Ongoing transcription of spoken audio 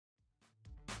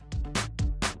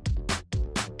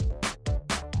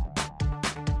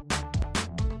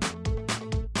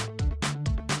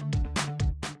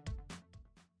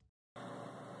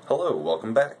Hello,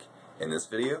 welcome back. In this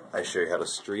video, I show you how to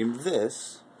stream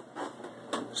this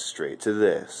straight to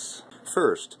this.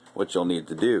 First, what you'll need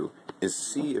to do is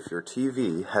see if your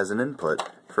TV has an input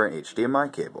for an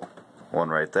HDMI cable. One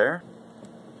right there,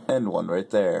 and one right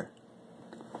there.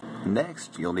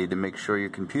 Next, you'll need to make sure your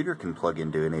computer can plug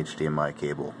into an HDMI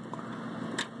cable.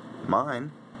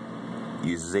 Mine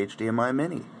uses HDMI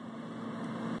Mini.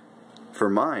 For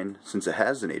mine, since it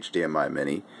has an HDMI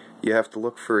Mini, you have to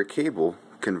look for a cable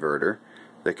converter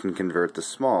that can convert the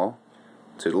small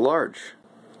to the large.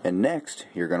 And next,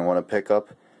 you're going to want to pick up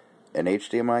an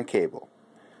HDMI cable.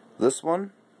 This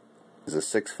one is a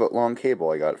 6-foot long cable.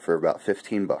 I got it for about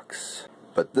 15 bucks.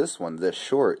 But this one, this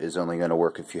short, is only going to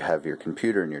work if you have your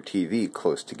computer and your TV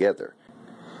close together.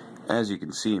 As you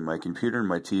can see, my computer and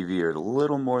my TV are a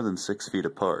little more than 6 feet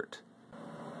apart.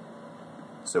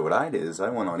 So what I did is I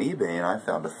went on eBay and I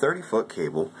found a 30-foot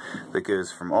cable that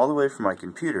goes from all the way from my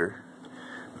computer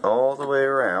all the way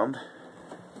around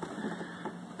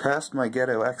past my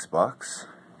ghetto Xbox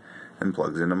and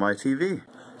plugs into my TV.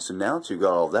 So now that you've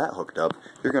got all that hooked up,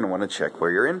 you're going to want to check where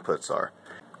your inputs are.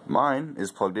 Mine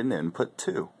is plugged into input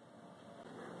 2.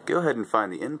 Go ahead and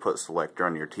find the input selector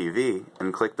on your TV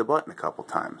and click the button a couple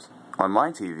times. On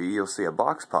my TV, you'll see a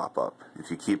box pop up.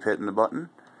 If you keep hitting the button,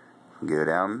 go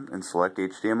down and select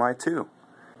HDMI 2.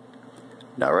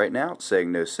 Now right now it's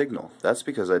saying no signal. That's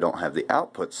because I don't have the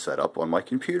outputs set up on my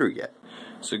computer yet.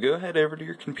 So go ahead over to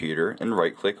your computer and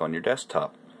right click on your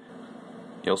desktop.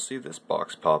 You'll see this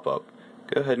box pop up.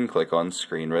 Go ahead and click on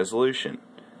Screen Resolution.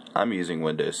 I'm using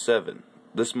Windows 7.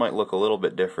 This might look a little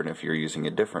bit different if you're using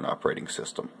a different operating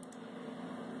system.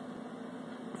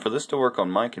 For this to work on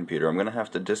my computer, I'm going to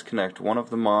have to disconnect one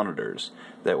of the monitors.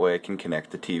 That way I can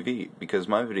connect the TV, because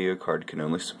my video card can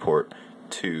only support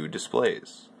 2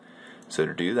 displays. So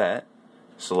to do that,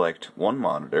 select one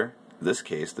monitor. In this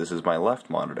case, this is my left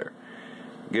monitor.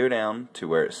 Go down to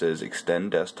where it says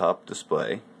Extend Desktop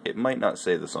Display. It might not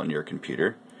say this on your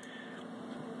computer.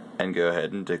 And go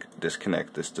ahead and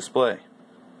disconnect this display.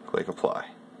 Click Apply.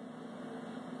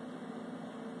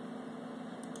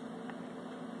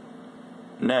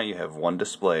 Now you have one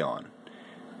display on.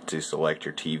 To select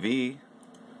your TV,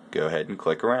 go ahead and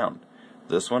click around.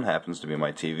 This one happens to be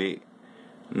my TV.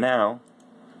 Now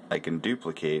I can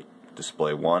duplicate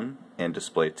display 1 and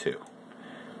display 2.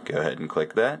 Go ahead and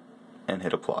click that and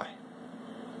hit Apply.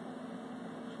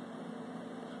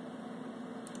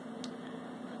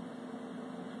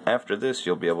 After this,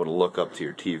 you'll be able to look up to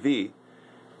your TV,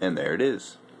 and there it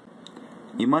is.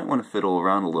 You might want to fiddle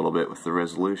around a little bit with the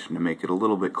resolution to make it a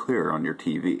little bit clearer on your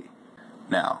TV.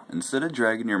 Now, instead of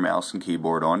dragging your mouse and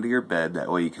keyboard onto your bed, that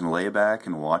way you can lay back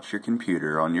and watch your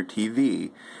computer on your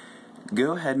TV,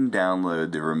 go ahead and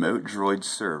download the RemoteDroid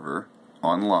server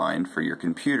online for your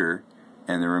computer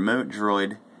and the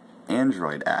RemoteDroid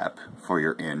Android app for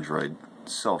your Android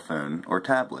cell phone or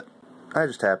tablet. I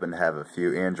just happen to have a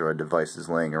few Android devices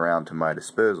laying around to my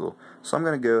disposal, so I'm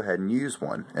going to go ahead and use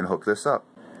one and hook this up.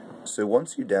 So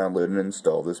once you download and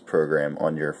install this program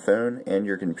on your phone and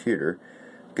your computer,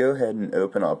 go ahead and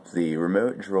open up the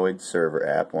RemoteDroid server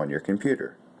app on your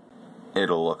computer.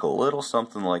 It'll look a little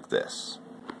something like this.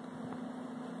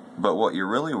 But what you're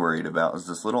really worried about is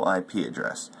this little IP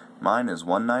address. Mine is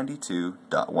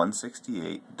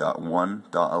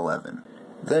 192.168.1.11.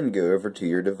 Then go over to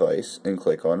your device and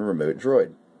click on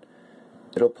RemoteDroid.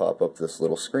 It'll pop up this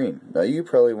little screen. Now you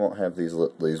probably won't have these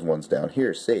ones down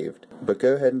here saved, but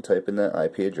go ahead and type in that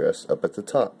IP address up at the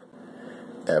top.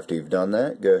 After you've done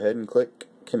that, go ahead and click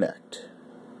Connect.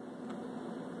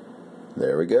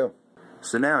 There we go.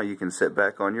 So now you can sit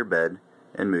back on your bed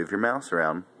and move your mouse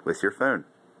around with your phone.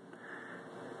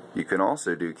 You can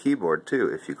also do keyboard too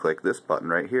if you click this button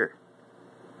right here.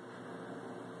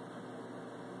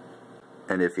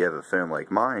 And if you have a phone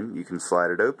like mine, you can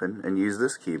slide it open and use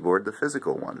this keyboard, the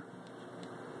physical one.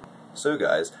 So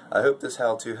guys, I hope this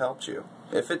how-to helped you.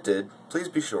 If it did, please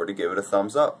be sure to give it a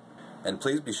thumbs up. And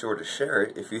please be sure to share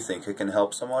it if you think it can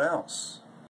help someone else.